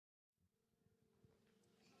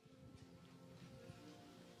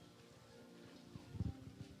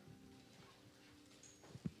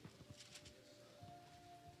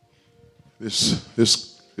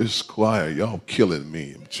This choir, y'all killing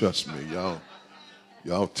me. Trust me,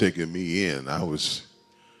 y'all taking me in. I was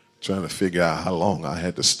trying to figure out how long I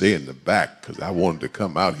had to stay in the back because I wanted to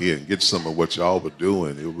come out here and get some of what y'all were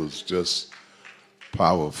doing. It was just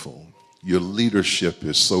powerful. Your leadership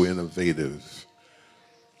is so innovative.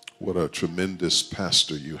 What a tremendous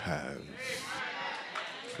pastor you have.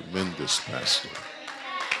 Tremendous pastor.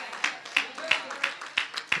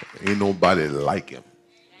 Ain't nobody like him.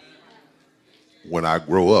 When I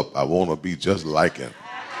grow up, I want to be just like him.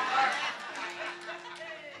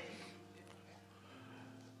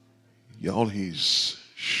 Y'all, he's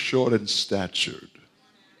short in stature,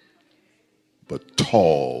 but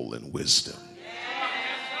tall in wisdom.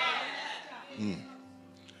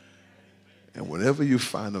 And whenever you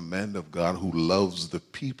find a man of God who loves the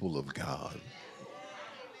people of God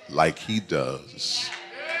like he does,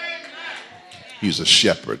 he's a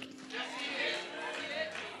shepherd.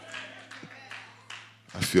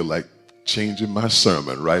 I feel like changing my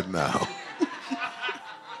sermon right now.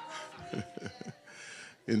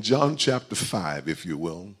 In John chapter 5, if you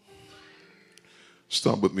will,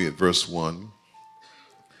 start with me at verse 1.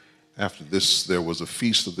 After this, there was a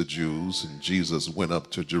feast of the Jews, and Jesus went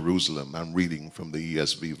up to Jerusalem. I'm reading from the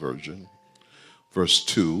ESV version. Verse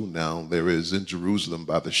 2, now there is in Jerusalem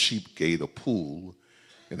by the sheep gate a pool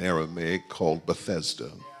in Aramaic called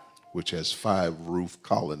Bethesda, which has 5 roof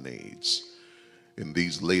colonnades. In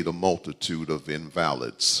these laid a multitude of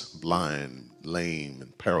invalids, blind, lame,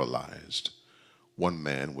 and paralyzed. One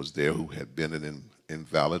man was there who had been an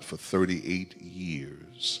invalid for 38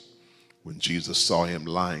 years. When Jesus saw him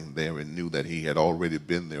lying there and knew that he had already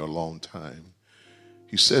been there a long time,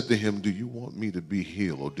 he said to him, do you want me to be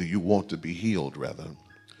healed, or do you want to be healed, rather?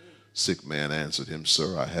 Sick man answered him,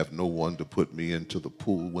 sir, I have no one to put me into the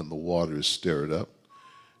pool when the water is stirred up,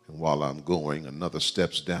 and while I'm going, another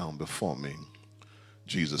steps down before me.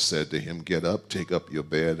 Jesus said to him, get up, take up your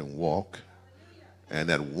bed, and walk. And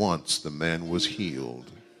at once the man was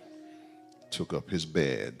healed, took up his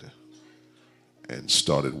bed, and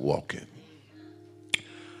started walking.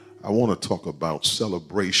 I want to talk about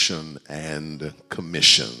celebration and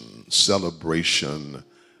commission. Celebration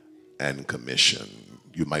and commission.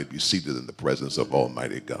 You might be seated in the presence of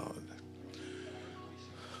Almighty God.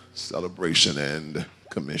 Celebration and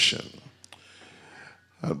commission.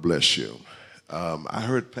 God bless you. I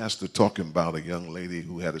heard Pastor talking about a young lady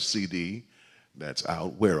who had a CD that's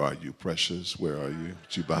out. Where are you, precious? Where are you?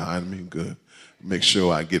 You behind me? Good. Make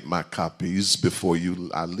sure I get my copies before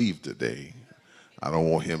I leave today. I don't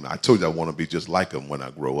want him. I told you I want to be just like him when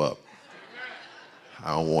I grow up.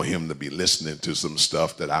 I don't want him to be listening to some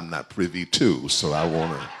stuff that I'm not privy to. So I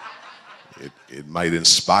want to. It might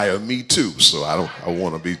inspire me too. So I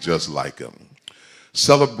want to be just like him.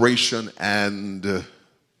 Celebration and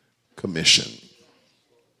commission.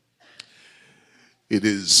 It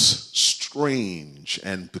is strange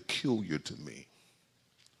and peculiar to me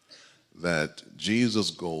that Jesus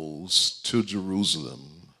goes to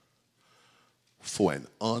Jerusalem for an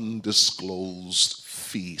undisclosed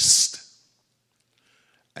feast,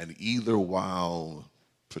 and either while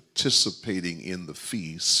participating in the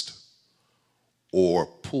feast or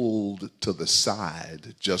pulled to the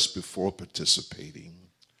side just before participating,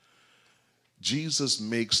 Jesus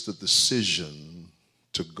makes the decision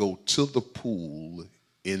to go to the pool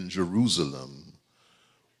in Jerusalem,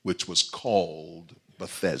 which was called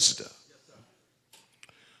Bethesda.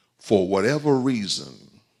 For whatever reason,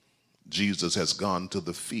 Jesus has gone to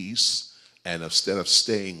the feast, and instead of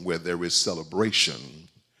staying where there is celebration,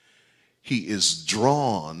 he is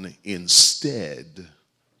drawn instead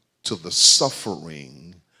to the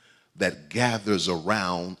suffering that gathers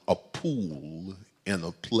around a pool in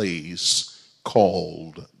a place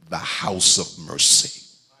called the House of Mercy.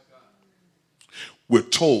 We're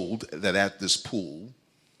told that at this pool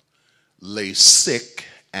lay sick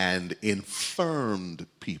and infirmed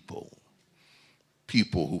people.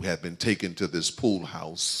 People who had been taken to this pool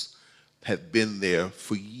house had been there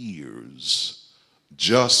for years,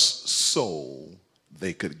 just so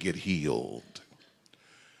they could get healed.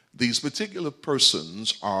 These particular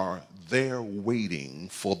persons are there waiting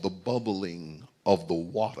for the bubbling of the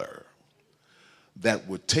water that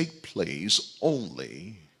would take place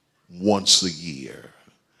only once a year.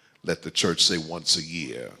 Let the church say once a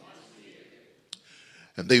year.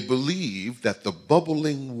 And they believed that the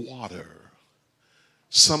bubbling water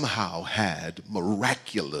somehow had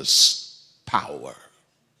miraculous power,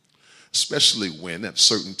 especially when at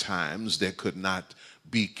certain times there could not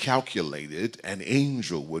be calculated, an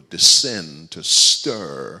angel would descend to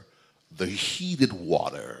stir the heated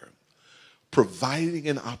water, providing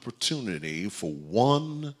an opportunity for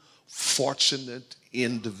one fortunate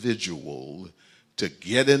individual to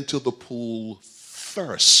get into the pool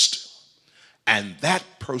first, and that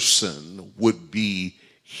person would be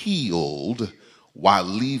healed while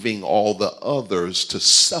leaving all the others to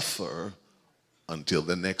suffer until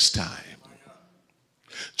the next time.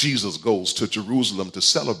 Jesus goes to Jerusalem to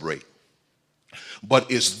celebrate, but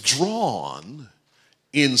is drawn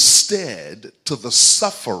instead to the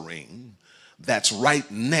suffering that's right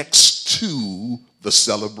next to the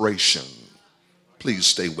celebration. Please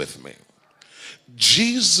stay with me.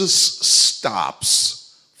 Jesus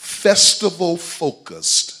stops festival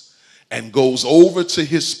focused and goes over to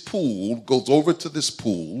his pool, goes over to this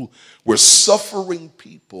pool where suffering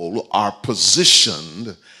people are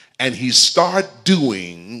positioned, and he starts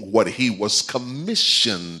doing what he was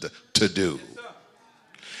commissioned to do.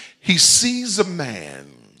 He sees a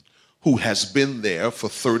man who has been there for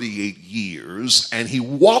 38 years, and he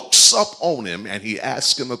walks up on him and he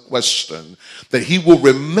asks him a question that he will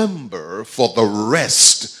remember for the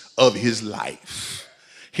rest of his life.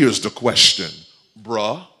 Here's the question: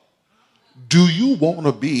 bruh, do you want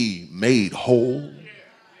to be made whole?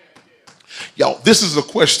 Y'all, this is a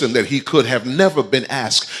question that he could have never been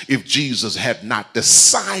asked if Jesus had not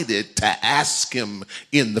decided to ask him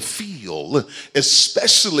in the field,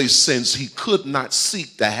 especially since he could not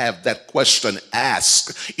seek to have that question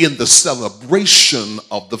asked in the celebration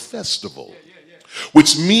of the festival.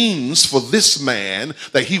 Which means for this man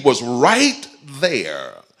that he was right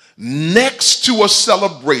there next to a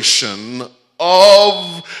celebration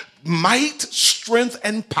of might, strength,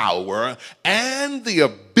 and power, and the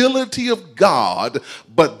ability of God,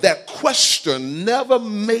 but that question never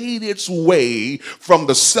made its way from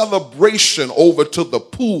the celebration over to the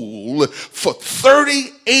pool. For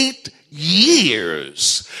 38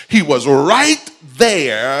 years, he was right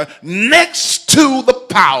there next to the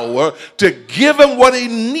power to give him what he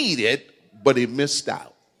needed, but he missed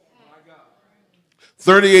out.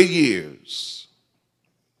 38 years,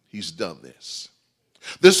 he's done this.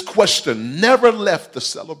 This question never left the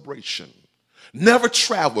celebration, never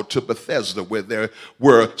traveled to Bethesda where there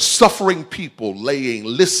were suffering people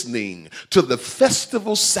listening to the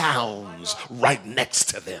festival sounds right next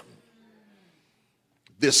to them.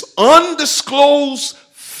 This undisclosed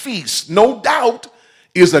feast, no doubt,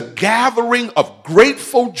 is a gathering of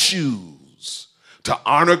grateful Jews to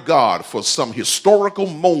honor God for some historical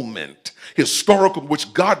moment,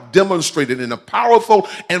 which God demonstrated in a powerful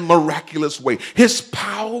and miraculous way. His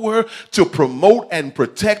power to promote and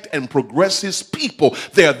protect and progress his people.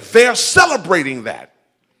 They're there celebrating that.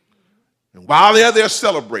 And while they're there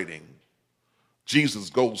celebrating, Jesus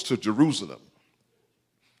goes to Jerusalem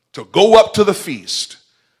to go up to the feast,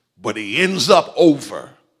 but he ends up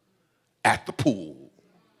over at the pool.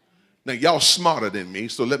 Now, y'all smarter than me,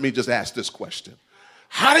 so let me just ask this question.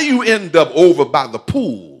 How do you end up over by the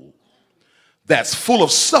pool that's full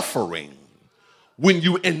of suffering when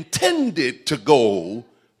you intended to go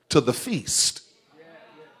to the feast?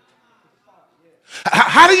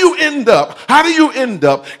 How do you end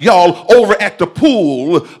up, y'all, over at the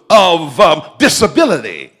pool of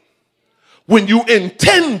disability when you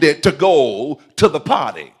intended to go to the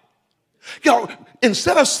party? Y'all,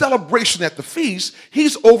 instead of celebration at the feast,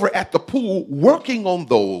 he's over at the pool working on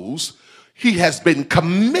those he has been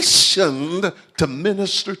commissioned to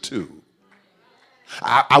minister to.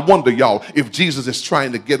 I wonder, y'all, if Jesus is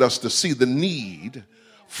trying to get us to see the need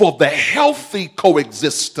for the healthy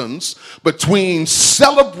coexistence between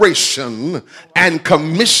celebration and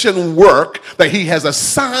commission work that he has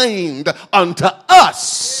assigned unto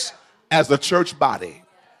us as a church body.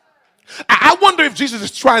 I wonder if Jesus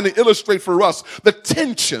is trying to illustrate for us the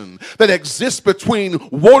tension that exists between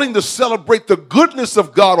wanting to celebrate the goodness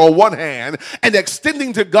of God on one hand and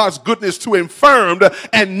extending to God's goodness to infirmed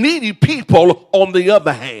and needy people on the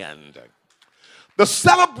other hand. The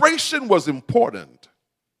celebration was important,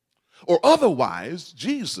 or otherwise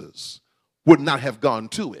Jesus would not have gone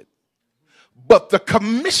to it. But the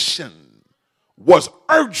commission was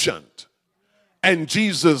urgent, and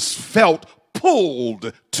Jesus felt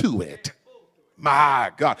pulled to it.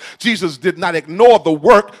 My God, Jesus did not ignore the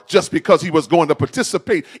work just because he was going to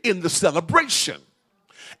participate in the celebration.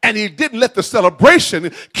 And he didn't let the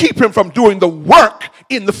celebration keep him from doing the work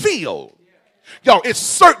in the field. Y'all, it's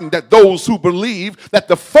certain that those who believe that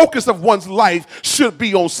the focus of one's life should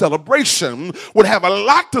be on celebration would have a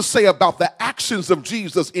lot to say about the actions of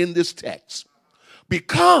Jesus in this text.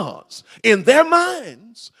 Because in their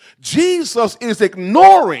minds, Jesus is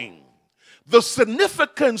ignoring the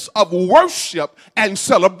significance of worship and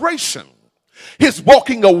celebration. His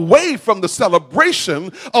walking away from the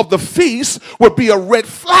celebration of the feast would be a red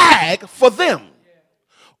flag for them.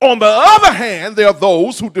 On the other hand, there are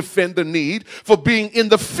those who defend the need for being in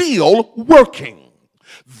the field working.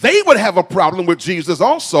 They would have a problem with Jesus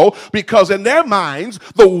also, because in their minds,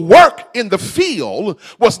 the work in the field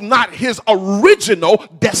was not his original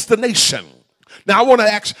destination. Now,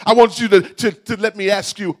 I want you to let me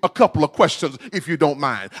ask you a couple of questions, if you don't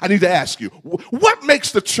mind. I need to ask you, what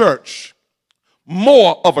makes the church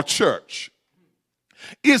more of a church?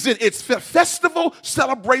 Is it its festival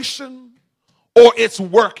celebration or its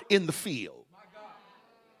work in the field?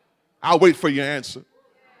 I'll wait for your answer.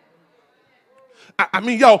 I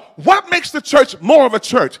mean, y'all, what makes the church more of a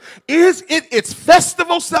church? Is it its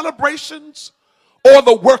festival celebrations or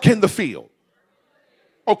the work in the field?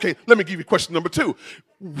 Okay, let me give you question number 2.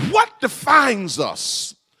 What defines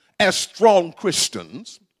us as strong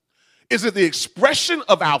Christians? Is it the expression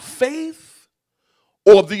of our faith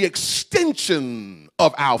or the extension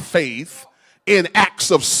of our faith in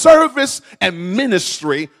acts of service and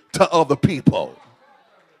ministry to other people?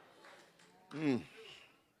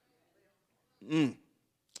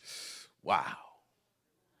 Wow.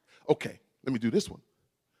 Okay, let me do this one.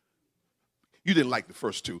 You didn't like the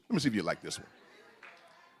first 2. Let me see if you like this one.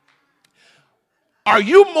 Are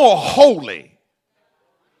you more holy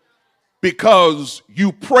because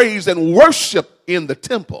you praise and worship in the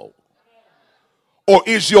temple? Or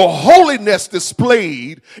is your holiness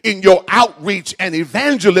displayed in your outreach and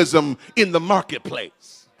evangelism in the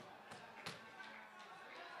marketplace?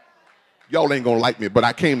 Y'all ain't gonna like me, but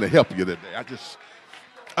I came to help you today.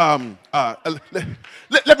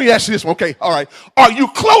 Let me ask you this one, okay? All right. Are you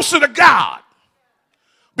closer to God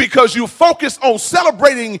because you focus on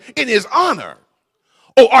celebrating in his honor?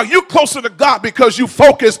 Or are you closer to God because you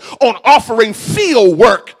focus on offering field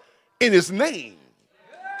work in his name?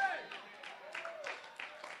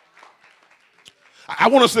 I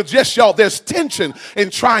want to suggest, y'all, there's tension in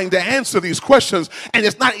trying to answer these questions, and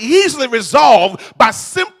it's not easily resolved by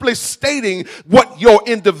simply stating what your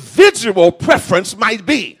individual preference might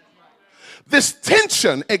be. This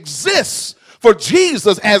tension exists for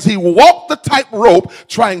Jesus as he walked the tightrope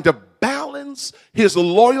trying to balance his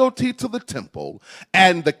loyalty to the temple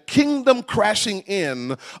and the kingdom crashing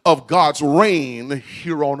in of God's reign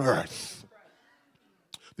here on earth.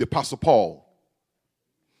 The Apostle Paul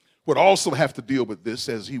would also have to deal with this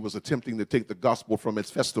as he was attempting to take the gospel from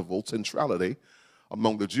its festival centrality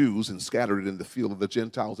among the Jews and scatter it in the field of the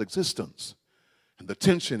Gentiles' existence. And the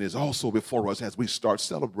tension is also before us as we start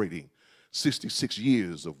celebrating 66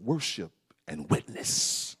 years of worship and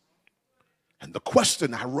witness. And the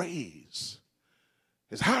question I raise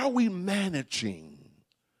is, how are we managing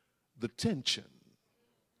the tension?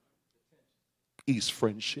 Is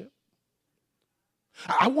friendship?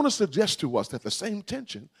 I want to suggest to us that the same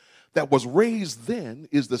tension that was raised then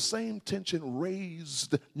is the same tension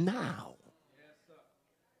raised now.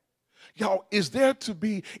 Y'all, is there to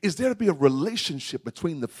be a relationship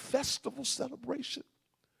between the festival celebration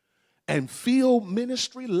and field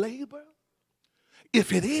ministry labor?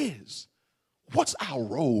 If it is, what's our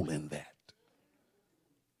role in that?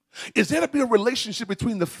 Is there to be a relationship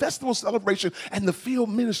between the festival celebration and the field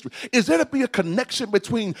ministry? Is there to be a connection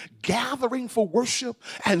between gathering for worship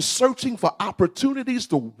and searching for opportunities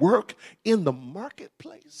to work in the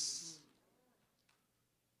marketplace?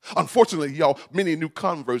 Unfortunately, y'all, many new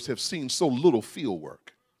converts have seen so little field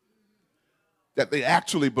work that they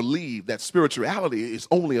actually believe that spirituality is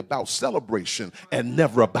only about celebration and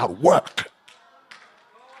never about work.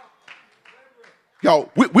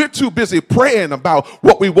 Y'all, we're too busy praying about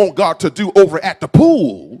what we want God to do over at the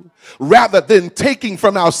pool rather than taking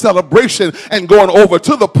from our celebration and going over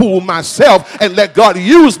to the pool myself and let God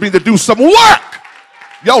use me to do some work.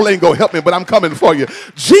 Y'all ain't gonna help me, but I'm coming for you.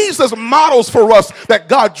 Jesus models for us that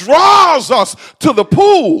God draws us to the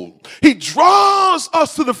pool. He draws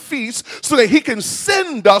us to the feast so that he can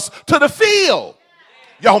send us to the field.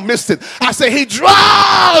 Y'all missed it. I say he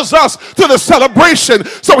draws us to the celebration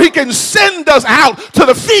so he can send us out to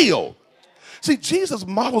the field. See, Jesus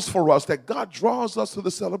models for us that God draws us to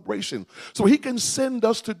the celebration so he can send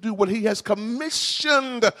us to do what he has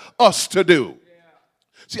commissioned us to do.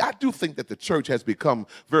 See, I do think that the church has become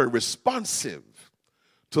very responsive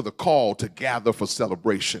to the call to gather for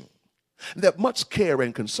celebration. That much care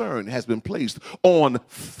and concern has been placed on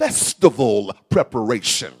festival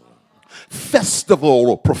preparation,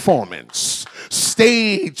 festival performance,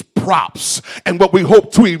 stage props, and what we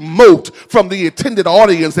hope to emote from the attended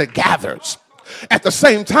audience that gathers. at the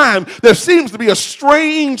same time, there seems to be a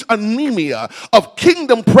strange anemia of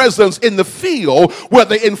kingdom presence in the field where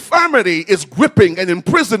the infirmity is gripping and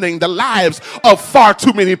imprisoning the lives of far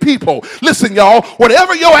too many people. Listen, y'all,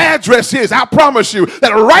 whatever your address is, I promise you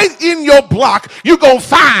that right in your block, you're going to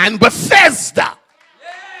find Bethesda.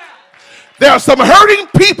 There are some hurting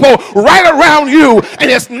people right around you, and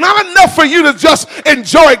it's not enough for you to just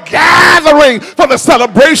enjoy gathering for the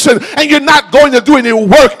celebration, and you're not going to do any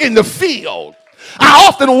work in the field. I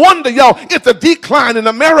often wonder, y'all, if the decline in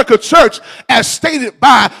America church, as stated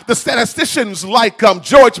by the statisticians like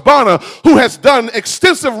George Bonner, who has done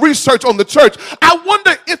extensive research on the church, I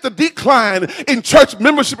wonder if the decline in church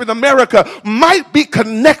membership in America might be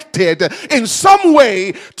connected in some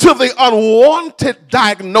way to the unwanted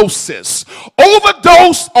diagnosis: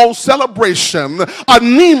 overdose on celebration,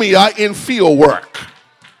 anemia in field work.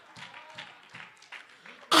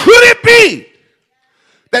 Could it be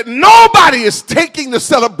that nobody is taking the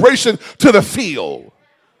celebration to the field?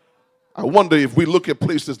 I wonder if we look at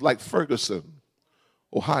places like Ferguson,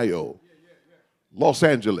 Ohio, Los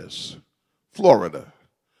Angeles, Florida,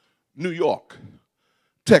 New York,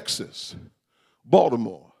 Texas,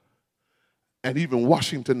 Baltimore, and even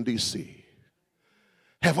Washington, D.C.,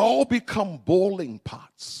 have all become boiling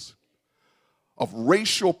pots of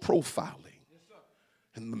racial profiling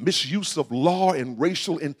and the misuse of law and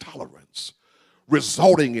racial intolerance,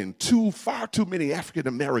 resulting in far too many African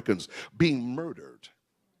Americans being murdered,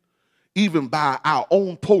 even by our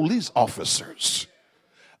own police officers,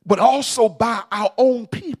 but also by our own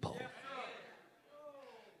people.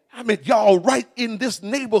 I mean, y'all, right in this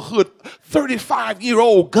neighborhood,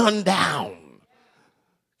 35-year-old gunned down.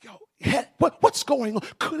 Yo, what's going on?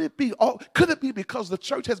 Could it be because the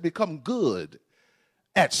church has become good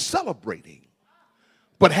at celebrating,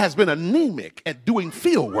 but has been anemic at doing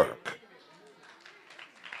field work?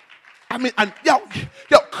 I mean,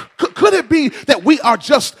 could it be that we are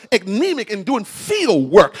just anemic in doing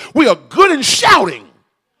field work? We are good in shouting,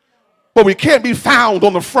 but we can't be found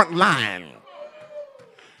on the front line.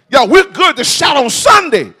 Y'all, we're good to shout on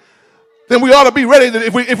Sunday. Then we ought to be ready to,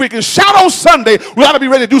 if we can shout on Sunday, we ought to be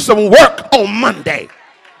ready to do some work on Monday.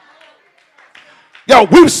 Yo,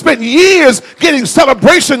 we've spent years getting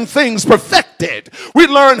celebration things perfected. We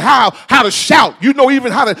learned how to shout. You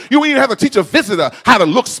even have to teach a visitor how to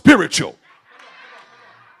look spiritual.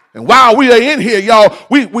 And while we are in here, y'all,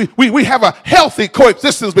 we have a healthy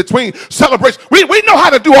coexistence between celebration. We know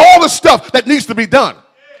how to do all the stuff that needs to be done.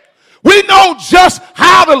 We know just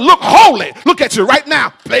how to look holy. Look at you right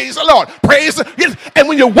now. Praise the Lord. Praise the Lord. And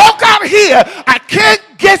when you walk out here, I can't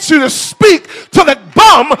get you to speak to the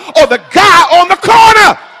bum or the guy on the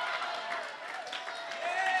corner.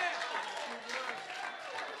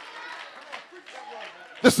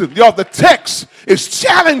 Listen, y'all, the text is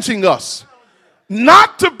challenging us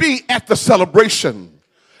not to be at the celebration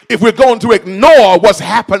if we're going to ignore what's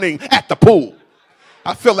happening at the pool.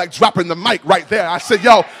 I feel like dropping the mic right there. I said,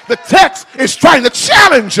 y'all, the text is trying to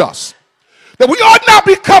challenge us that we ought not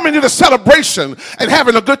be coming to the celebration and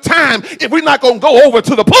having a good time if we're not going to go over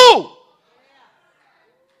to the pool.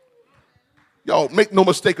 Y'all, make no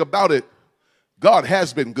mistake about it. God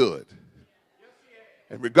has been good.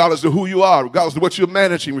 And regardless of who you are, regardless of what you're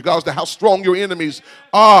managing, regardless of how strong your enemies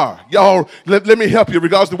are, y'all, let me help you.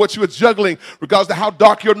 Regardless of what you are juggling, regardless of how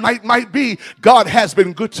dark your night might be, God has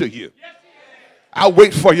been good to you. I'll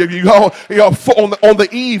wait for you, y'all on the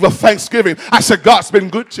eve of Thanksgiving. I said, God's been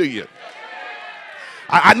good to you.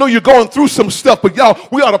 I know you're going through some stuff, but y'all,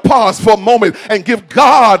 we ought to pause for a moment and give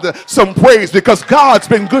God some praise because God's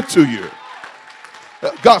been good to you.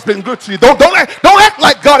 God's been good to you. Don't act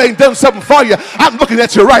like God ain't done something for you. I'm looking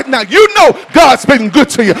at you right now. You know God's been good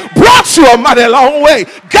to you. Brought you a mighty long way.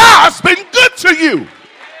 God's been good to you.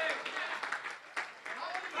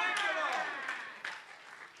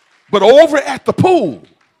 But over at the pool,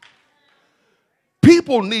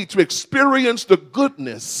 people need to experience the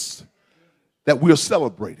goodness that we're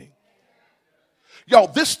celebrating. Y'all,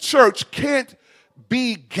 this church can't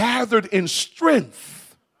be gathered in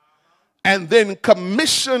strength and then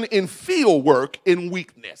commissioned in field work in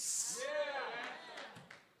weakness.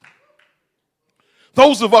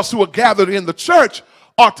 Those of us who are gathered in the church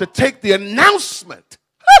are to take the announcement,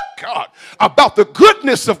 God, about the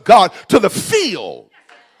goodness of God to the field,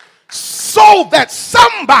 so that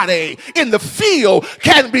somebody in the field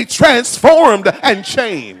can be transformed and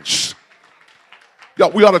changed. Y'all,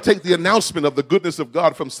 we ought to take the announcement of the goodness of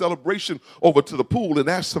God from celebration over to the pool and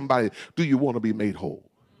ask somebody, do you want to be made whole?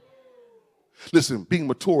 Listen, being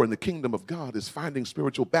mature in the kingdom of God is finding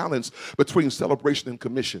spiritual balance between celebration and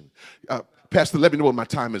commission. Pastor, let me know when my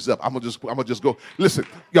time is up. I'm gonna just go. Listen,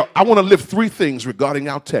 I want to lift three things regarding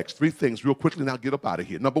our text. Three things real quickly, and I'll get up out of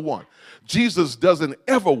here. Number one, Jesus doesn't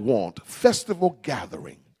ever want festival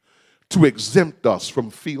gathering to exempt us from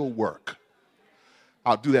field work.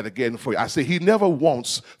 I'll do that again for you. I say he never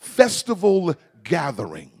wants festival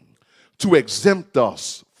gathering to exempt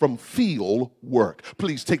us from field work.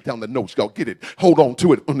 Please take down the notes. Y'all get it. Hold on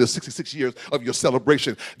to it on the 66 years of your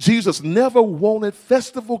celebration. Jesus never wanted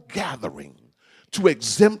festival gathering to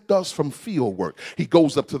exempt us from field work. He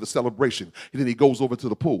goes up to the celebration, and then he goes over to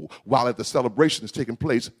the pool. While at the celebration is taking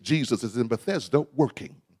place, Jesus is in Bethesda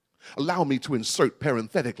working. Allow me to insert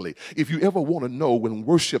parenthetically, if you ever want to know when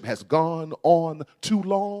worship has gone on too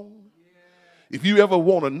long, if you ever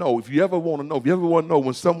want to know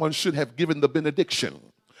when someone should have given the benediction,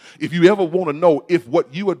 if you ever want to know if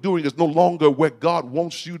what you are doing is no longer where God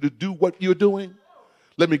wants you to do what you're doing,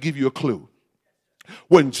 let me give you a clue.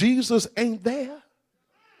 When Jesus ain't there,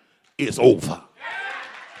 it's over.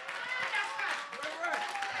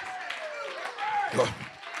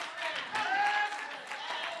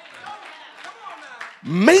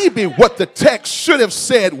 Maybe what the text should have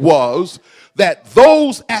said was that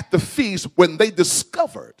those at the feast, when they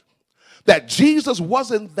discovered that Jesus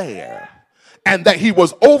wasn't there and that he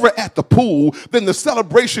was over at the pool, then the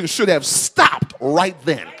celebration should have stopped right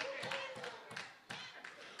then.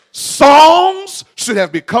 Songs should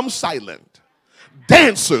have become silent.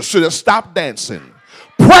 Dancers should have stopped dancing.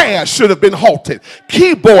 Prayer should have been halted.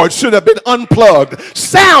 Keyboard should have been unplugged.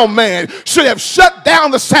 Sound man should have shut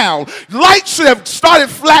down the sound. Lights should have started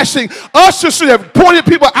flashing. Ushers should have pointed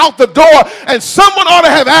people out the door. And someone ought to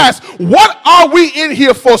have asked, what are we in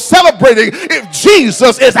here for celebrating if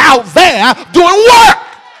Jesus is out there doing work?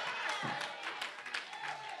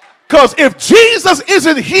 Because if Jesus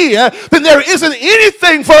isn't here, then there isn't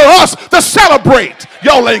anything for us to celebrate.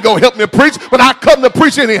 Y'all ain't gonna help me preach, but I come to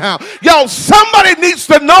preach anyhow. Y'all, somebody needs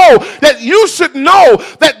to know that you should know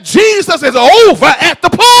that Jesus is over at the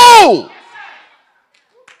pool.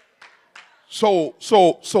 So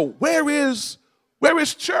where is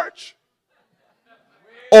church?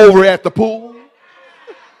 Over at the pool.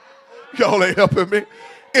 Y'all ain't helping me.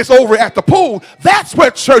 It's over at the pool. That's where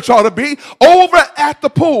church ought to be. Over at the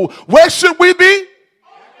pool. Where should we be?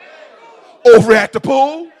 Over at the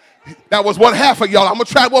pool. That was one half of y'all. I'm going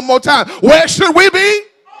to try one more time. Where should we be?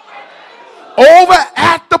 Over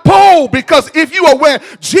at the pool. Because if you are where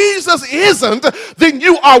Jesus isn't, then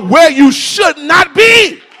you are where you should not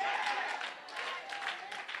be.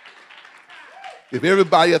 If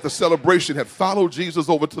everybody at the celebration had followed Jesus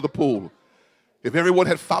over to the pool, if everyone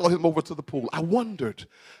had followed him over to the pool, I wondered,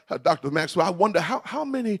 Dr. Maxwell, I wonder how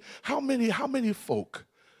many folk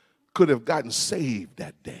could have gotten saved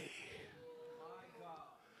that day?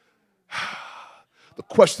 The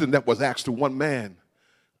question that was asked to one man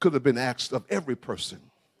could have been asked of every person,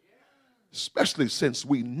 especially since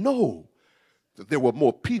we know that there were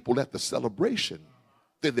more people at the celebration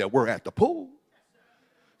than there were at the pool.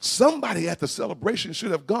 Somebody at the celebration should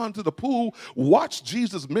have gone to the pool, watched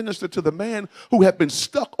Jesus minister to the man who had been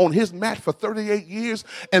stuck on his mat for 38 years,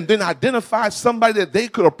 and then identified somebody that they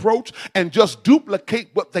could approach and just duplicate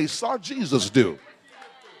what they saw Jesus do.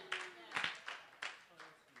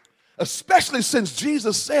 Especially since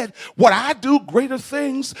Jesus said, what I do, greater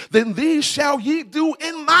things than these shall ye do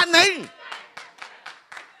in my name.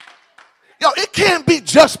 Yo, it can't be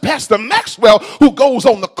just Pastor Maxwell who goes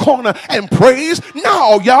on the corner and prays.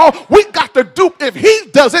 No, y'all, we got to if he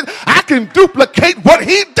does it, I can duplicate what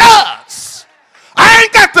he does. I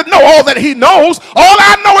ain't got to know all that he knows. All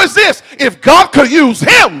I know is this: if God could use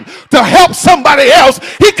him to help somebody else,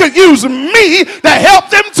 he could use me to help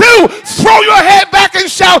them too. Throw your head back and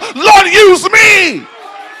shout, Lord, use me.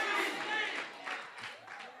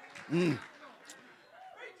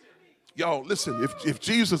 Yo, listen, if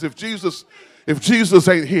Jesus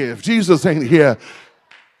ain't here, if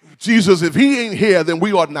he ain't here, then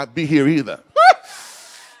we ought not be here either.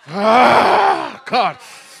 God.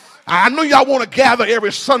 I know y'all want to gather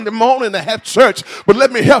every Sunday morning to have church, but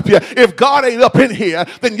let me help you. If God ain't up in here,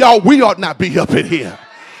 then y'all, we ought not be up in here.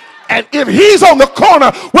 And if he's on the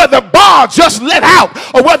corner where the bar just let out,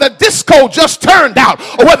 or where the disco just turned out,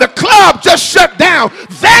 or where the club just shut down,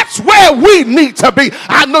 that's where we need to be.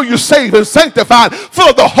 I know you're saved and sanctified,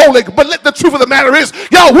 full of the Holy, but the truth of the matter is,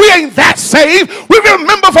 y'all, we ain't that saved. We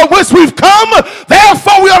remember from whence we've come.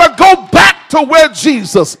 Therefore, we ought to go back to where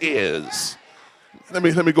Jesus is. Let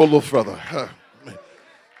me go a little further.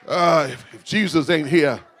 If Jesus ain't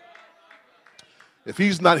here, if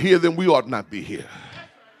he's not here, then we ought not be here.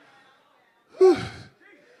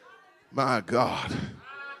 My God.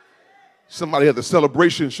 Somebody at the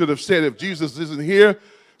celebration should have said, if Jesus isn't here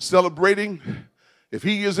celebrating, if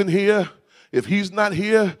he isn't here, if he's not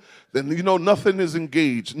here, then you know nothing is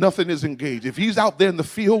engaged. Nothing is engaged. If he's out there in the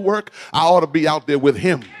field work, I ought to be out there with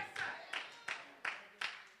him.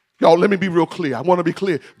 Y'all, let me be real clear. I want to be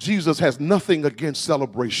clear. Jesus has nothing against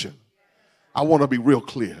celebration. I want to be real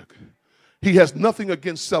clear. He has nothing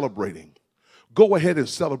against celebrating. Go ahead and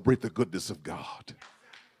celebrate the goodness of God.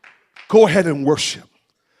 Go ahead and worship.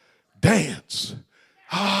 Dance.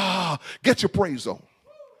 Get your praise on.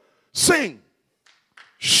 Sing.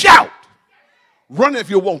 Shout. Run if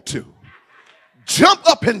you want to. Jump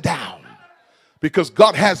up and down because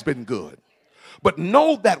God has been good. But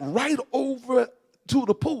know that right over to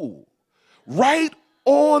the pool, right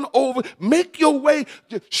on over, make your way,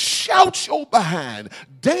 shout your behind,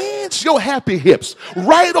 dance your happy hips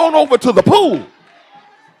right on over to the pool.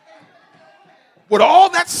 With all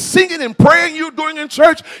that singing and praying you're doing in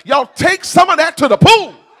church, y'all take some of that to the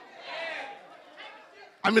pool.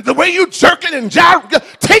 I mean, the way you jerking and gyrating,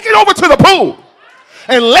 take it over to the pool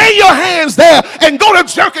and lay your hands there and go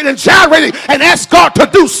to jerking and gyrating and ask God to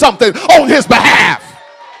do something on his behalf.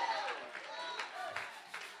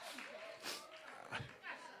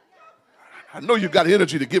 I know you got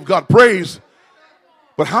energy to give God praise,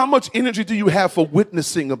 but how much energy do you have for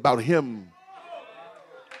witnessing about him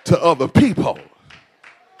to other people?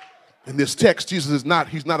 In this text, Jesus is not,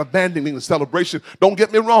 he's not abandoning the celebration. Don't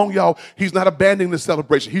get me wrong, y'all. He's not abandoning the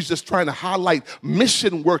celebration. He's just trying to highlight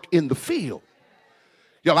mission work in the field.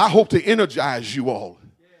 Y'all, I hope to energize you all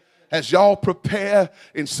as y'all prepare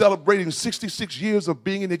in celebrating 66 years of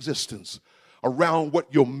being in existence around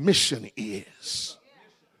what your mission is.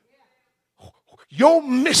 Your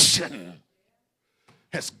mission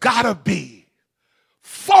has got to be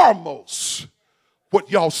foremost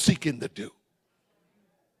what y'all seeking to do.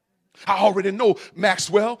 I already know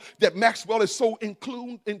Maxwell, that Maxwell is so in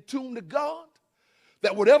tune to God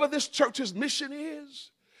that whatever this church's mission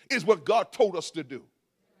is what God told us to do.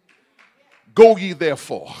 Go ye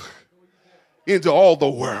therefore into all the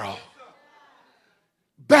world,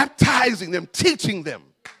 baptizing them, teaching them,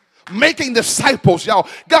 making disciples, y'all.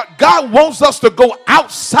 God wants us to go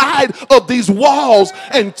outside of these walls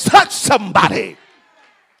and touch somebody.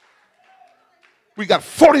 We got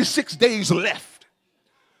 46 days left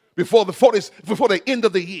before the end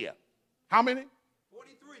of the year. How many?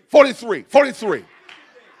 43.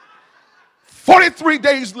 43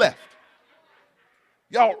 days left.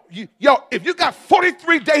 Y'all, if you got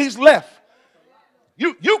 43 days left,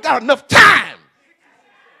 you got enough time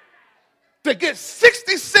to get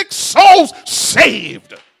 66 souls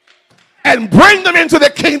saved and bring them into the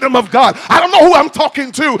kingdom of God. I don't know who I'm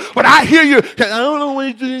talking to, but I hear you. I don't know what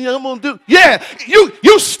I'm going to do. Yeah,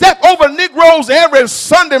 you step over Negroes every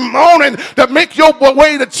Sunday morning to make your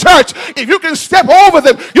way to church. If you can step over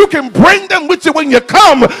them, you can bring them with you when you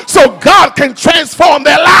come so God can transform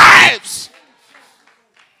their lives.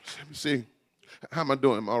 Let me see. How am I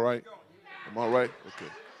doing? Am I all right? I'm all right?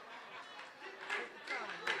 Okay.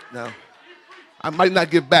 Now, I might not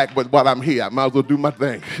get back, but while I'm here, I might as well do my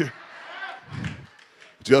thing.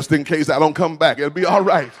 Just in case I don't come back, it'll be all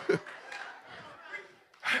right.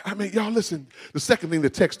 I mean, y'all listen, the second thing the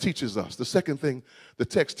text teaches us,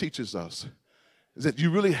 is that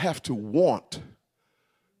you really have to want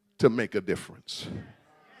to make a difference.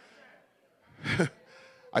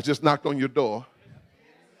 I just knocked on your door.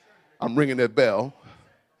 I'm ringing that bell.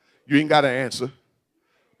 You ain't got to answer,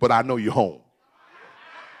 but I know you're home.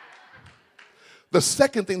 The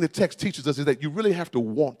second thing the text teaches us is that you really have to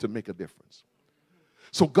want to make a difference.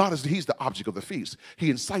 So God he's the object of the feast. He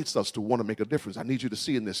incites us to want to make a difference. I need you to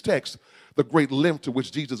see in this text the great length to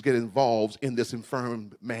which Jesus gets involved in this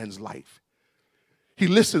infirm man's life. He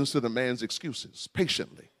listens to the man's excuses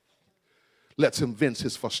patiently, lets him vent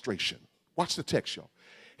his frustration. Watch the text, y'all.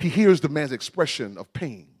 He hears the man's expression of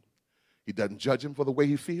pain. He doesn't judge him for the way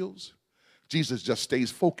he feels. Jesus just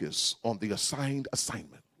stays focused on the assigned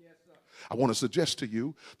assignment. I want to suggest to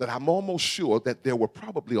you that I'm almost sure that there were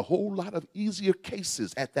probably a whole lot of easier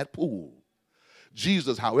cases at that pool.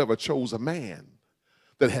 Jesus, however, chose a man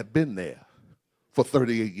that had been there for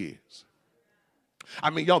 38 years.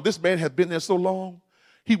 I mean, y'all, this man had been there so long,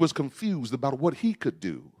 he was confused about what he could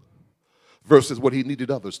do versus what he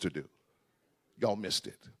needed others to do. Y'all missed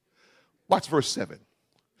it. Watch verse 7.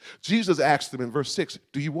 Jesus asked him in verse 6,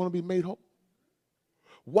 do you want to be made whole?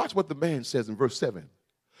 Watch what the man says in verse 7.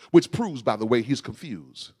 Which proves, by the way, he's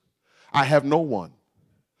confused. I have no one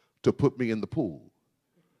to put me in the pool.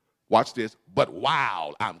 Watch this. But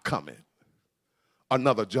while I'm coming,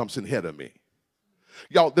 another jumps in ahead of me.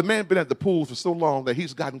 Y'all, the man been at the pool for so long that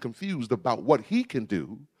he's gotten confused about what he can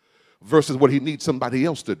do versus what he needs somebody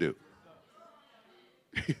else to do.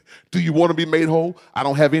 Do you want to be made whole? I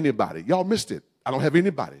don't have anybody. Y'all missed it. I don't have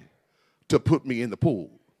anybody to put me in the pool.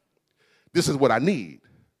 This is what I need.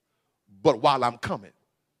 But while I'm coming,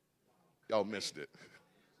 y'all missed it.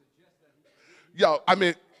 Y'all, I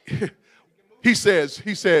mean, he says,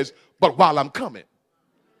 but while I'm coming,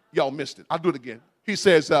 y'all missed it. I'll do it again. He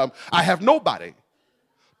says, I have nobody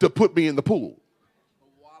to put me in the pool.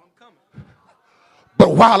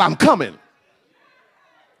 But while I'm coming.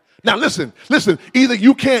 Now listen, either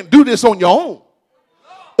you can't do this on your own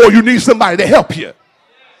or you need somebody to help you.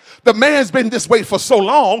 The man's been this way for so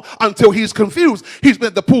long until he's confused. He's been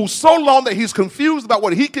at the pool so long that he's confused about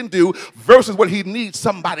what he can do versus what he needs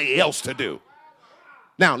somebody else to do.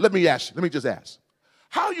 Now, let me just ask,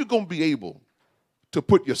 how are you going to be able to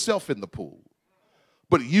put yourself in the pool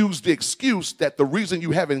but use the excuse that the reason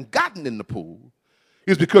you haven't gotten in the pool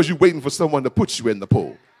is because you're waiting for someone to put you in the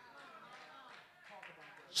pool?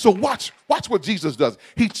 So watch what Jesus does.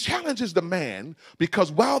 He challenges the man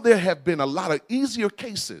because while there have been a lot of easier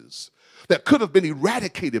cases that could have been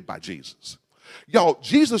eradicated by Jesus, y'all,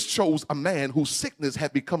 Jesus chose a man whose sickness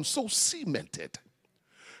had become so cemented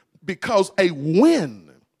because a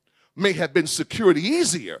win may have been secured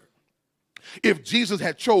easier if Jesus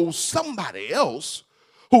had chose somebody else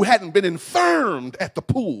who hadn't been infirmed at the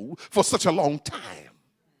pool for such a long time.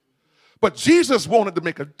 But Jesus wanted to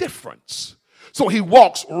make a difference. So he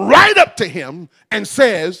walks right up to him and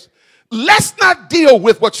says, let's not deal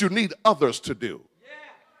with what you need others to do.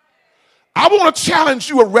 I want to challenge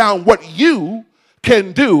you around what you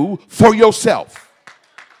can do for yourself.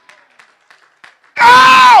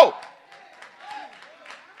 Oh!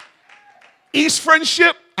 East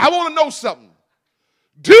Friendship, I want to know something.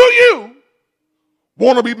 Do you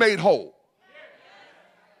want to be made whole?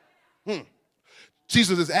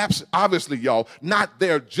 Jesus is obviously, y'all, not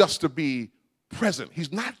there just to be present.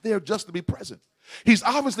 He's not there just to be present. He's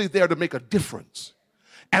obviously there to make a difference.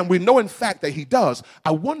 And we know, in fact, that he does.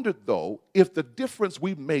 I wondered, though, if the difference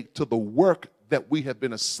we make to the work that we have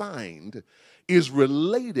been assigned is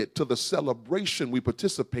related to the celebration we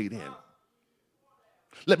participate in.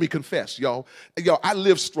 Let me confess, y'all, I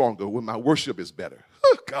live stronger when my worship is better.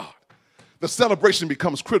 Oh, God. The celebration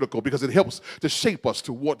becomes critical because it helps to shape us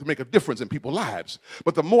to want to make a difference in people's lives.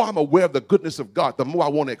 But the more I'm aware of the goodness of God, the more I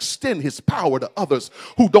want to extend his power to others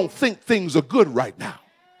who don't think things are good right now.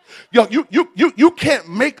 You can't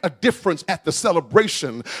make a difference at the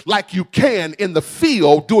celebration like you can in the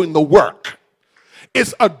field doing the work.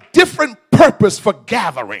 It's a different purpose for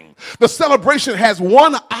gathering. The celebration has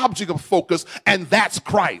one object of focus, and that's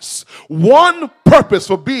Christ. One purpose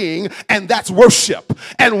for being, and that's worship.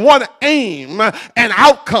 And one aim and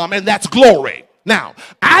outcome, and that's glory. Now,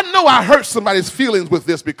 I know I hurt somebody's feelings with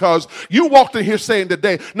this because you walked in here saying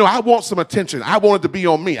today, no, I want some attention. I want it to be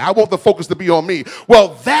on me. I want the focus to be on me.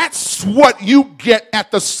 Well, that's what you get at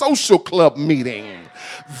the social club meeting.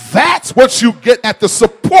 That's what you get at the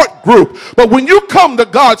support group. But when you come to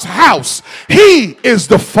God's house, he is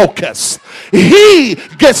the focus. He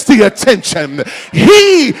gets the attention.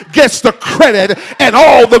 He gets the credit and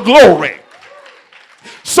all the glory.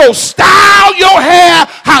 So style your hair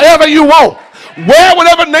however you want. Wear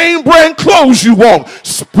whatever name brand clothes you want.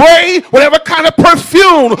 Spray whatever kind of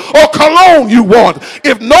perfume or cologne you want.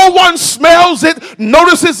 If no one smells it,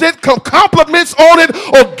 notices it, compliments on it,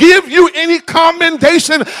 or give you any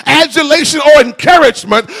commendation, adulation, or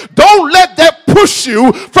encouragement, don't let that push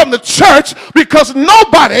you from the church because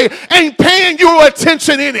nobody ain't paying you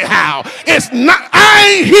attention anyhow.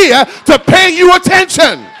 I ain't here to pay you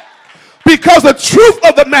attention. Because the truth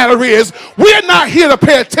of the matter is, we're not here to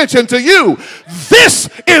pay attention to you. This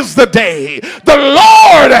is the day the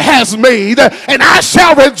Lord has made, and I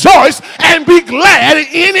shall rejoice and be glad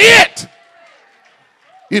in it.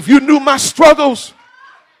 If you knew my struggles,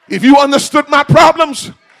 if you understood my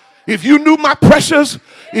problems, if you knew my pressures,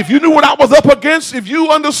 if you knew what I was up against, if you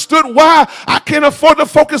understood why I can't afford to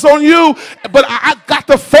focus on you, but I got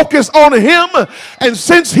to focus on him. And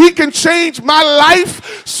since he can change my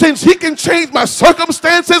life, since he can change my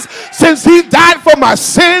circumstances, since he died for my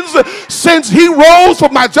sins, since he rose for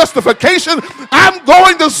my justification, I'm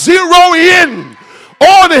going to zero in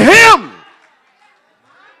on him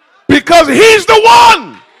because he's the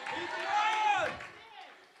one.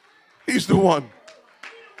 He's the one.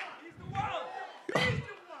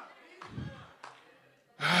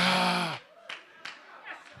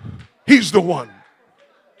 He's the one.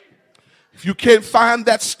 If you can't find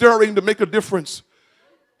that stirring to make a difference,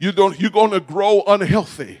 you're going to grow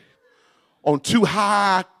unhealthy on too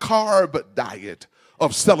high carb diet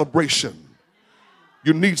of celebration.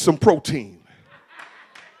 You need some protein.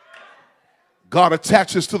 God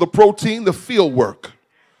attaches to the protein the field work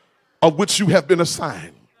of which you have been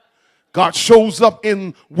assigned. God shows up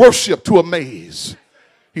in worship to amaze.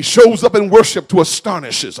 He shows up in worship to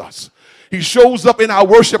astonish us. He shows up in our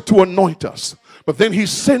worship to anoint us. But then he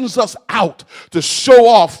sends us out to show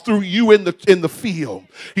off through you in the field.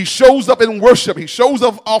 He shows up in worship. He shows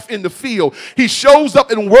up off in the field. He shows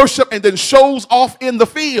up in worship and then shows off in the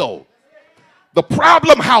field. The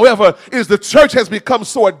problem, however, is the church has become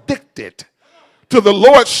so addicted to the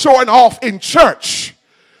Lord showing off in church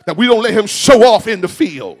that we don't let him show off in the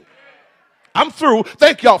field. I'm through.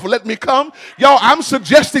 Thank y'all for letting me come. Y'all, I'm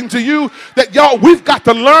suggesting to you that y'all, we've got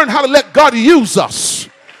to learn how to let God use us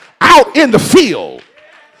out in the field.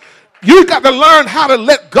 You've got to learn how to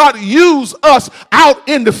let God use us out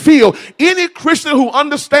in the field. Any Christian who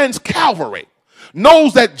understands Calvary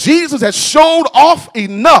knows that Jesus has showed off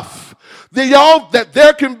enough that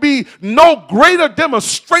there can be no greater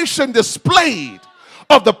demonstration displayed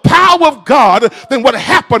of the power of God than what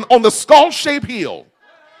happened on the skull-shaped hill.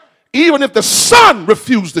 Even if the sun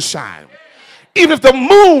refused to shine, even if the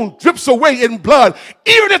moon drips away in blood,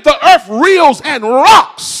 even if the earth reels and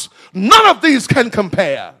rocks, none of these can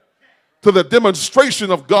compare to the demonstration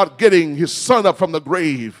of God getting his son up from the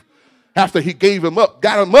grave after he got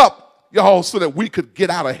him up, y'all, so that we could get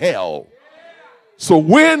out of hell. So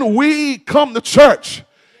when we come to church,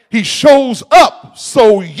 he shows up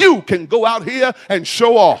so you can go out here and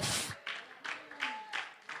show off.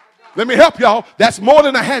 Let me help y'all. That's more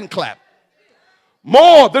than a hand clap.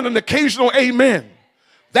 More than an occasional amen.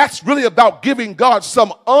 That's really about giving God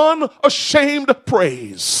some unashamed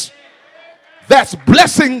praise. That's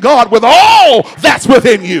blessing God with all that's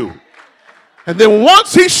within you. And then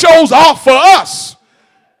once he shows off for us,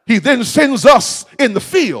 he then sends us in the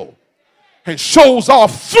field and shows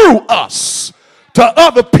off through us to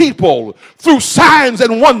other people through signs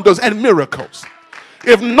and wonders and miracles.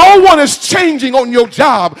 If no one is changing on your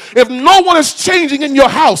job, if no one is changing in your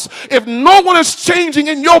house, if no one is changing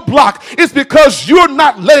in your block, it's because you're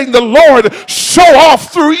not letting the Lord show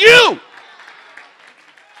off through you.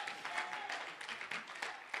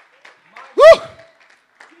 Woo!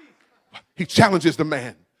 He challenges the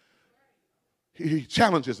man. He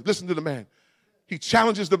challenges, listen to the man. He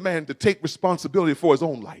challenges the man to take responsibility for his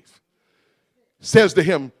own life. Says to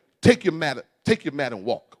him, take your mat and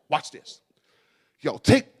walk. Watch this. Yo,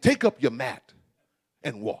 take up your mat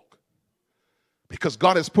and walk. Because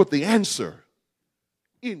God has put the answer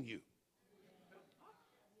in you.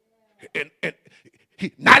 And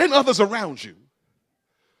not in others around you,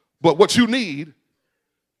 but what you need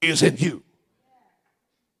is in you.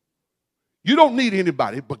 You don't need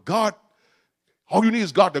anybody, but God, all you need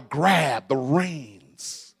is God to grab the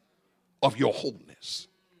reins of your wholeness.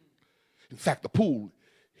 In fact, the pool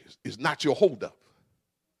is not your holdup.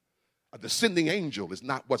 A descending angel is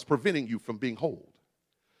not what's preventing you from being whole.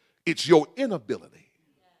 It's your inability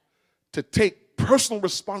to take personal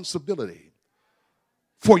responsibility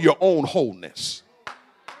for your own wholeness.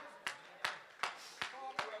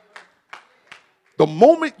 The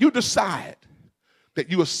moment you decide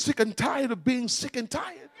that you are sick and tired of being sick and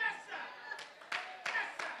tired,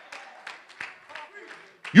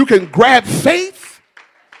 you can grab faith,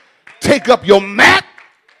 take up your mat,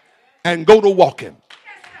 and go to walking.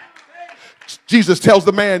 Jesus tells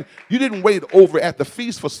the man, you didn't wait over at the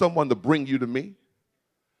feast for someone to bring you to me.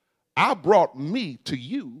 I brought me to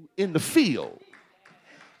you in the field.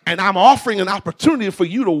 And I'm offering an opportunity for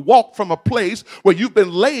you to walk from a place where you've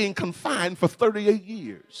been laying confined for 38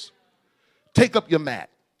 years. Take up your mat.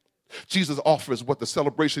 Jesus offers what the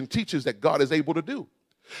celebration teaches that God is able to do.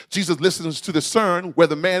 Jesus listens to discern where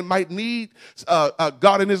the man might need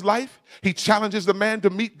God in his life. He challenges the man to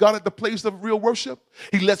meet God at the place of real worship.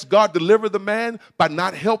 He lets God deliver the man by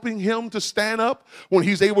not helping him to stand up when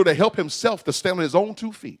he's able to help himself to stand on his own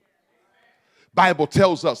 2 feet. Bible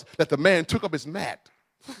tells us that the man took up his mat.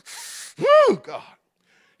 Oh, God.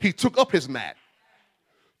 He took up his mat,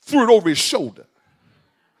 threw it over his shoulder,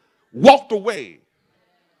 walked away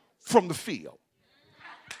from the field.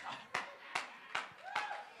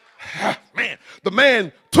 Man, the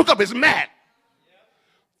man took up his mat,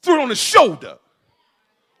 threw it on his shoulder,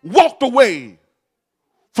 walked away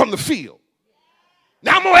from the field.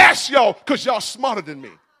 Now I'm going to ask y'all, because y'all smarter than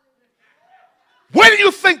me. Where do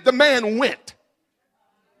you think the man went?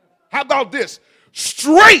 How about this?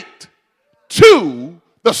 Straight to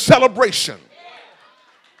the celebration.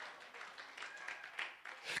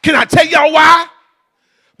 Can I tell y'all why?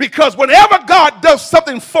 Because whenever God does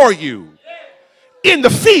something for you in the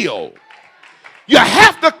field, you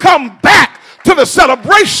have to come back to the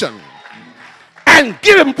celebration and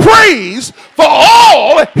give him praise for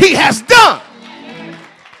all he has done.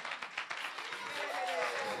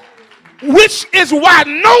 Which is why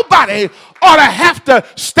nobody ought to have to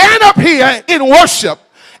stand up here in worship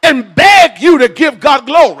and beg you to give God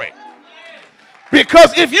glory.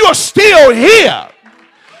 Because if you are still here,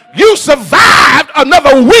 you survived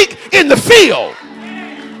another week in the field.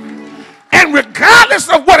 And regardless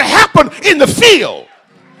of what happened in the field,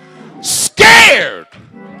 scared,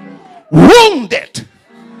 wounded,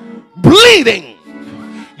 bleeding,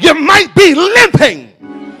 you might be limping,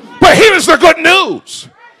 but here's the good news.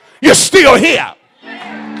 You're still here.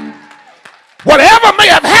 Whatever may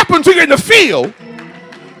have happened to you in the field,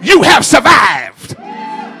 you have survived.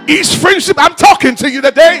 East Friendship, I'm talking to you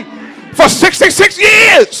today. For 66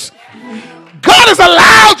 years, God has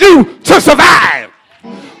allowed you to survive.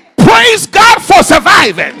 Praise God for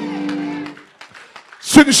surviving.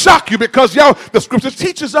 Shouldn't shock you, because y'all, the scripture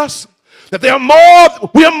teaches us that we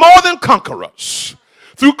are more than conquerors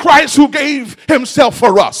through Christ who gave himself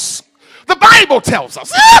for us. The Bible tells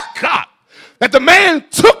us, God, that the man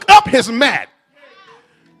took up his mat,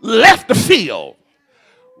 left the field,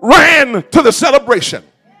 ran to the celebration.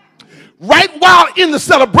 Right while in the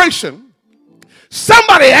celebration,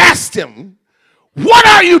 somebody asked him, what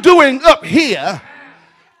are you doing up here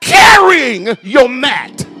carrying your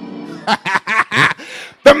mat?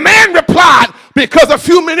 The man replied, because a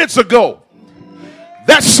few minutes ago,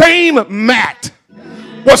 that same mat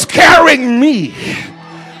was carrying me.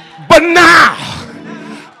 But now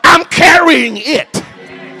I'm carrying it.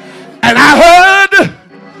 And I heard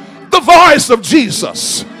the voice of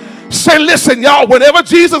Jesus say, listen, y'all, whenever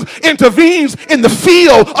Jesus intervenes in the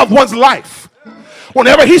field of one's life,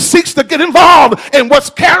 whenever he seeks to get involved in what's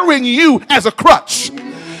carrying you as a crutch,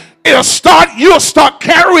 you'll start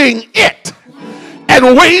carrying it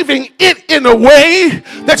and waving it in a way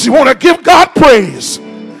that you want to give God praise.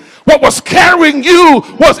 What was carrying you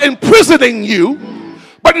was imprisoning you,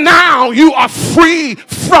 but now you are free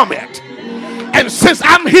from it. And since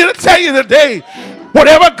I'm here to tell you today,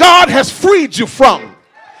 whatever God has freed you from,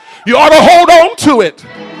 you ought to hold on to it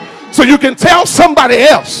so you can tell somebody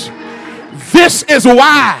else. This is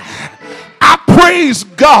why I praise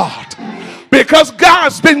God, because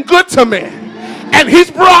God's been good to me and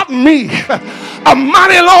he's brought me a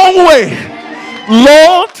mighty long way.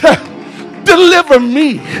 Lord, deliver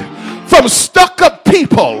me from stuck-up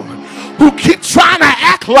people who keep trying to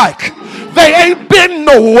act like they ain't been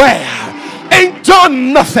nowhere, ain't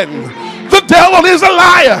done nothing. The devil is a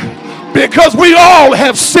liar, because we all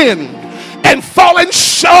have sinned and fallen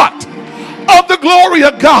short of the glory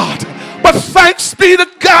of God. But thanks be to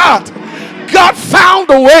God, God found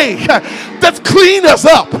a way to clean us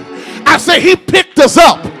up. I say he picked us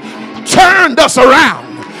up, turned us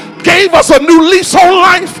around, gave us a new lease on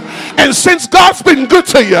life. And since God's been good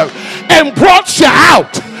to you and brought you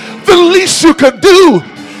out, the least you could do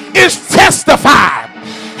is testify.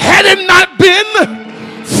 Had it not been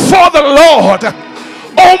for the Lord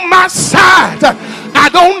on my side, I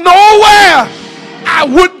don't know where I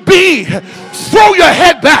would be. Throw your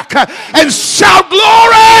head back and shout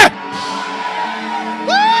glory.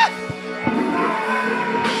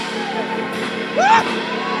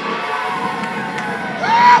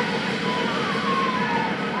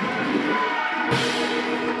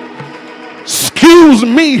 Excuse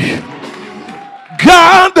me.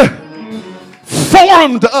 God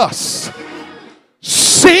formed us.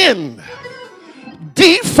 Sin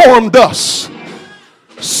deformed us.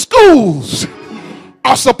 Schools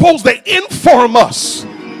are supposed to inform us.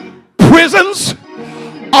 Prisons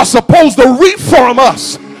are supposed to reform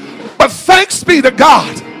us. But thanks be to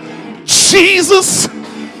God, Jesus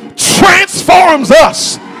transforms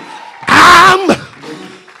us. I'm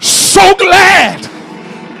so glad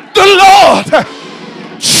the Lord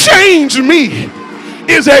changed me.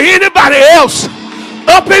 Is there anybody else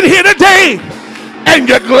up in here today and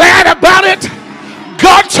you're glad about it?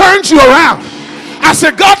 God turns you around. I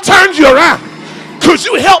said, God turns you around. Could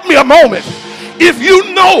you help me a moment? If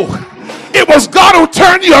you know it was God who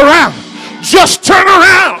turned you around, just turn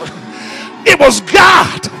around. It was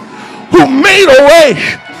God who made a way,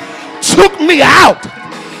 took me out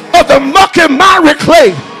of the muck and miry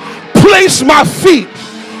clay, placed my feet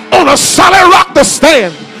on a solid rock to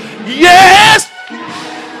stand. Yes,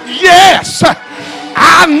 yes,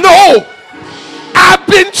 I know I've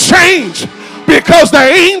been changed, because the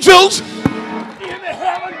angels in the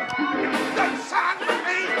heaven done signed with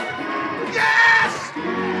me. Yes,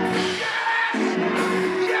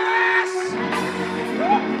 yes,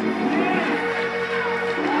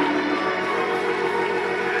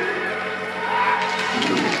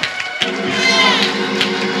 yes.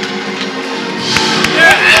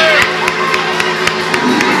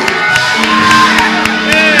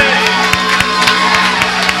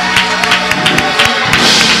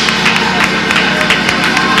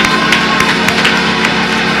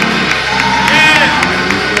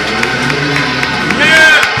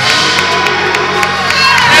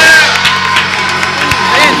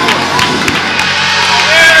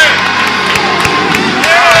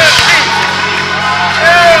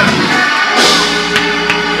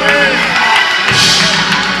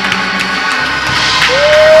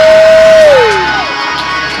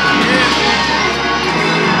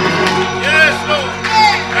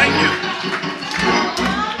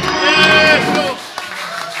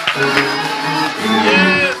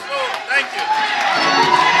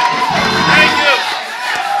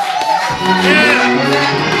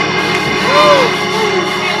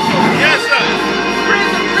 Yes, sir.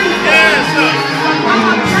 Yes, sir.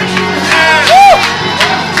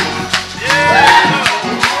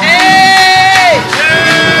 Hey!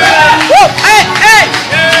 Woo! Hey! Hey!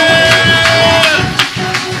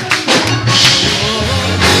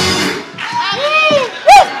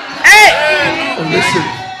 Woo! Hey! Oh, listen,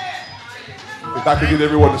 if I could get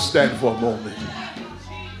everyone to stand for a moment.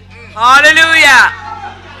 Hallelujah!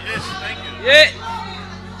 Yes, thank you. Yeah.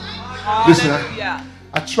 Listen, Hallelujah.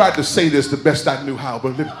 I tried to say this the best I knew how,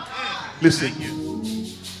 but listen.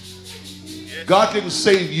 God didn't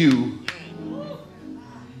save you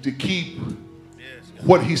to keep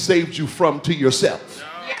what he saved you from to yourself.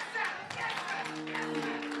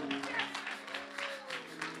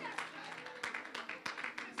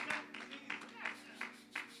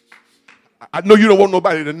 I know you don't want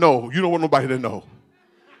nobody to know. You don't want nobody to know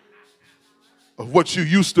of what you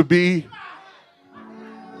used to be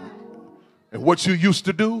and what you used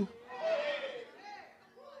to do.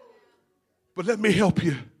 But let me help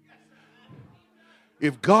you.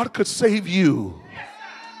 If God could save you,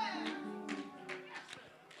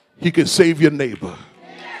 he can save your neighbor.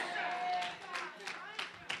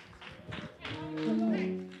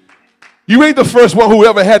 You ain't the first one who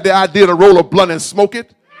ever had the idea to roll a blunt and smoke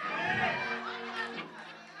it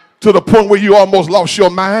to the point where you almost lost your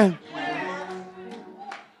mind.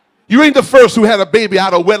 You ain't the first who had a baby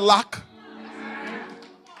out of wedlock.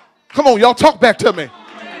 Come on, y'all, talk back to me.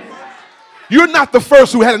 You're not the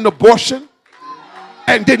first who had an abortion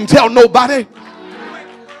and didn't tell nobody.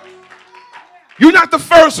 You're not the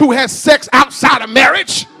first who had sex outside of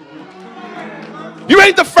marriage. You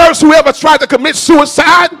ain't the first who ever tried to commit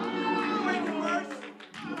suicide.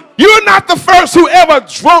 You're not the first who ever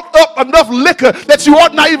drunk up enough liquor that you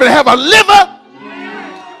ought not even have a liver.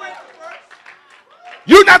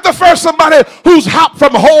 You're not the first somebody who's hopped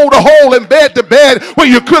from hole to hole and bed to bed where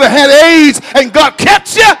you could have had AIDS and God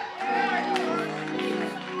kept you.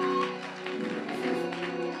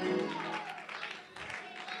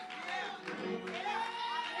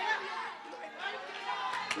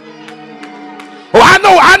 Oh,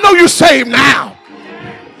 I know you're saved now.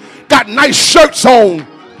 Got nice shirts on.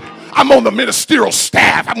 I'm on the ministerial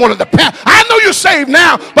staff. I'm one of the pastors. I know you're saved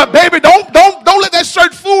now, but baby, don't let that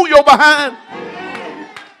shirt fool your behind.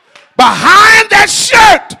 Behind that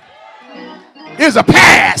shirt is a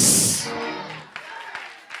past.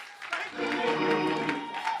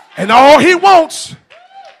 And all he wants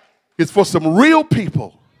is for some real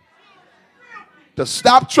people to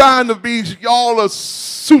stop trying to be all a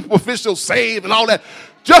superficial saved and all that.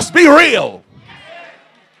 Just be real.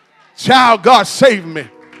 Child, God saved me.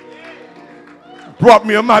 Brought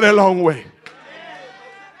me a mighty long way.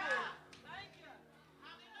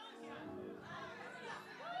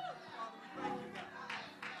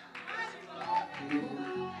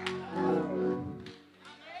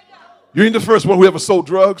 You ain't the first one who ever sold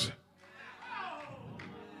drugs.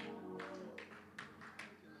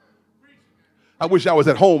 I wish I was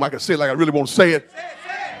at home. I could say it like I really want to say it.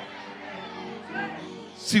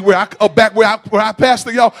 See where I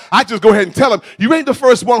pastor y'all, I just go ahead and tell them, you ain't the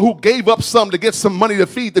first one who gave up some to get some money to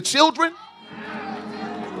feed the children.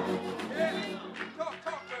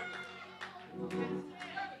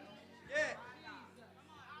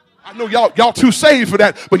 I know y'all too saved for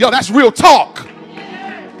that, but y'all, that's real talk.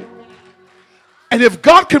 And if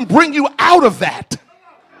God can bring you out of that,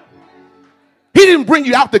 he didn't bring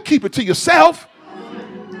you out to keep it to yourself.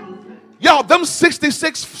 Y'all, them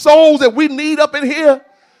 66 souls that we need up in here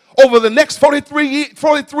over the next 43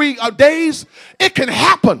 days, it can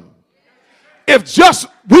happen. If just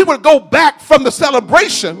we would go back from the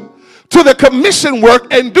celebration to the commission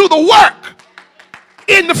work and do the work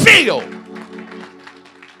in the field.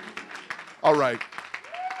 All right.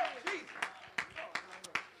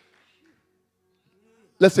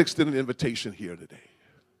 Let's extend an invitation here today.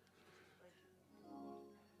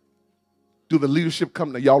 Do the leadership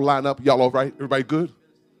come? Now y'all line up. Y'all all right? Everybody good?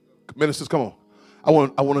 Ministers, come on. I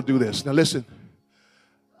want to do this. Now listen.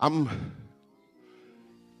 I'm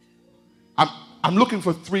looking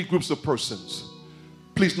for 3 groups of persons.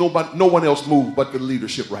 Please, no one else move but the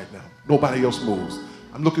leadership right now. Nobody else moves.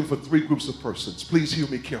 I'm looking for 3 groups of persons. Please hear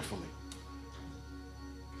me carefully.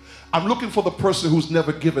 I'm looking for the person who's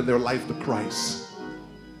never given their life to Christ.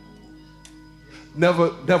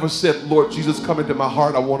 Never said, Lord Jesus, come into my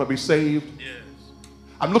heart. I want to be saved. Yes.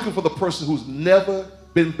 I'm looking for the person who's never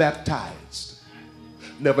been baptized,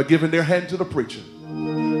 never given their hand to the preacher,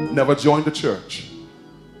 never joined the church.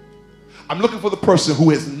 I'm looking for the person who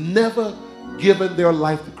has never given their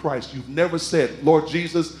life to Christ. You've never said, Lord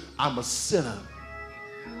Jesus, I'm a sinner.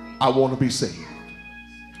 I want to be saved.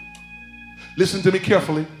 Listen to me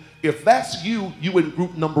carefully. If that's you, you in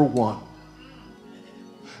group number 1.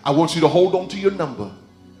 I want you to hold on to your number,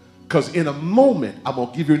 because in a moment, I'm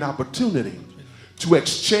going to give you an opportunity to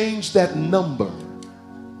exchange that number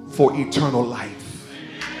for eternal life.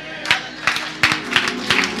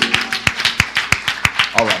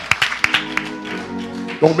 All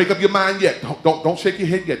right. Don't make up your mind yet. Don't shake your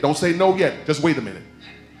head yet. Don't say no yet. Just wait a minute.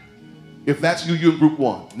 If that's you, you're in group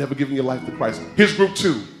 1, never giving your life to Christ. Here's group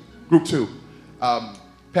 2. Group 2.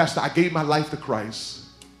 Pastor, I gave my life to Christ.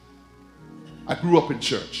 I grew up in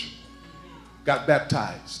church. Got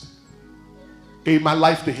baptized. Gave my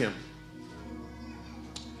life to him.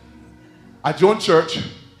 I joined church.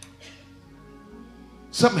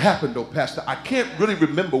 Something happened though, Pastor. I can't really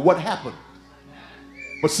remember what happened.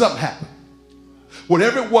 But something happened.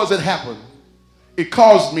 Whatever it was that happened, it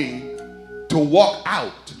caused me to walk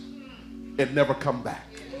out and never come back.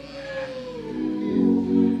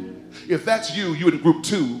 If that's you, you're in group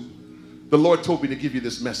 2, the Lord told me to give you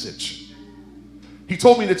this message. He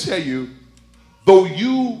told me to tell you, though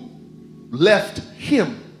you left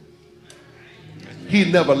him, he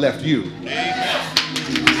never left you.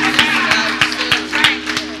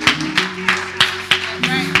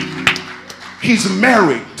 He's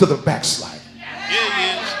married to the backslider.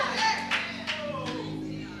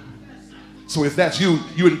 So if that's you,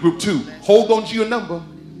 you're in group 2. Hold on to your number,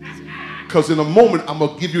 because in a moment, I'm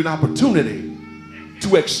going to give you an opportunity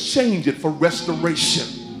to exchange it for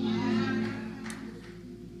restoration.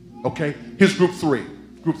 Okay? Here's group 3.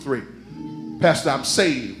 Group 3. Pastor, I'm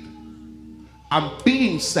saved. I'm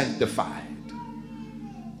being sanctified.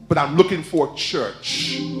 But I'm looking for a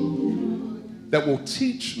church that will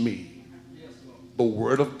teach me the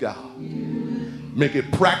Word of God. Make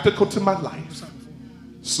it practical to my life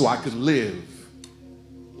so I can live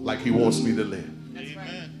like He wants me to live.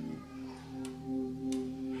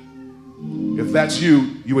 If that's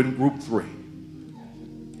you, you're in group 3.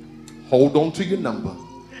 Hold on to your number,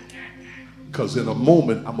 because in a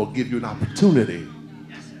moment, I'm going to give you an opportunity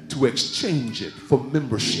to exchange it for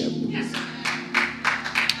membership.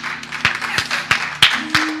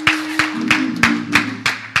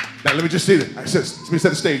 Now, let me just say this. Let me set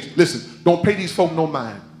the stage. Listen, don't pay these folk no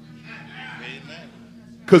mind.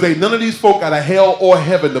 Because ain't none of these folk out of hell or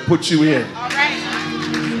heaven to put you in.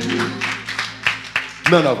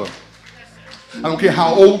 None of them. I don't care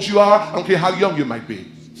how old you are. I don't care how young you might be.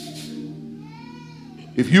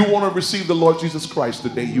 If you want to receive the Lord Jesus Christ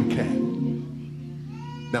today, you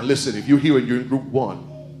can. Now listen, if you're here and you're in group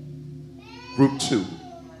 1, group 2,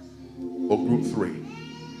 or group 3,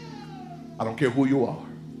 I don't care who you are.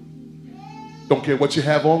 Don't care what you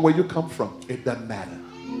have on, where you come from. It doesn't matter.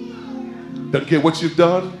 Doesn't care what you've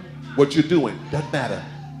done, what you're doing. Doesn't matter.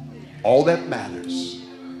 All that matters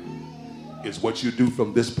is what you do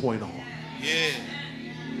from this point on. Yeah.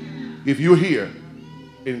 If you're here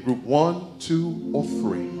in group 1, 2, or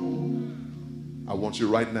 3, I want you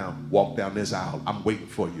right now, walk down this aisle. I'm waiting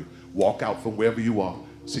for you. Walk out from wherever you are.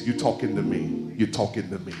 Say, you're talking to me. You're talking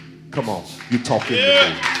to me. Come on. You're talking to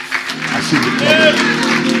me. I see you coming.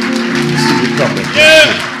 I see you coming.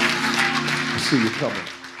 I see you coming.